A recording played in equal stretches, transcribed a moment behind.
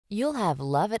You'll have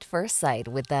love at first sight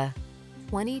with the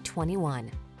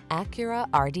 2021 Acura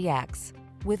RDX.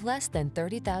 With less than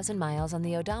 30,000 miles on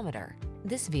the odometer,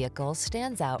 this vehicle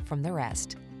stands out from the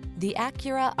rest. The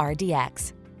Acura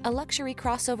RDX, a luxury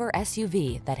crossover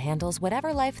SUV that handles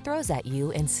whatever life throws at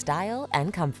you in style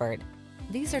and comfort.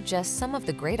 These are just some of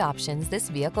the great options this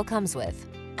vehicle comes with: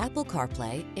 Apple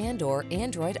CarPlay and/or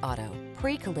Android Auto,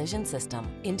 pre-collision system,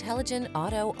 intelligent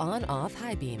auto on-off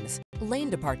high beams, lane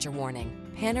departure warning,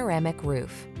 panoramic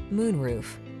roof, moonroof,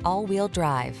 all-wheel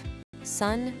drive,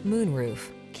 sun moonroof,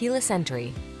 keyless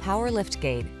entry, power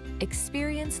liftgate.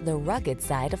 Experience the rugged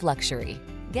side of luxury.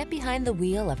 Get behind the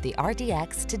wheel of the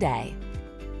RDX today.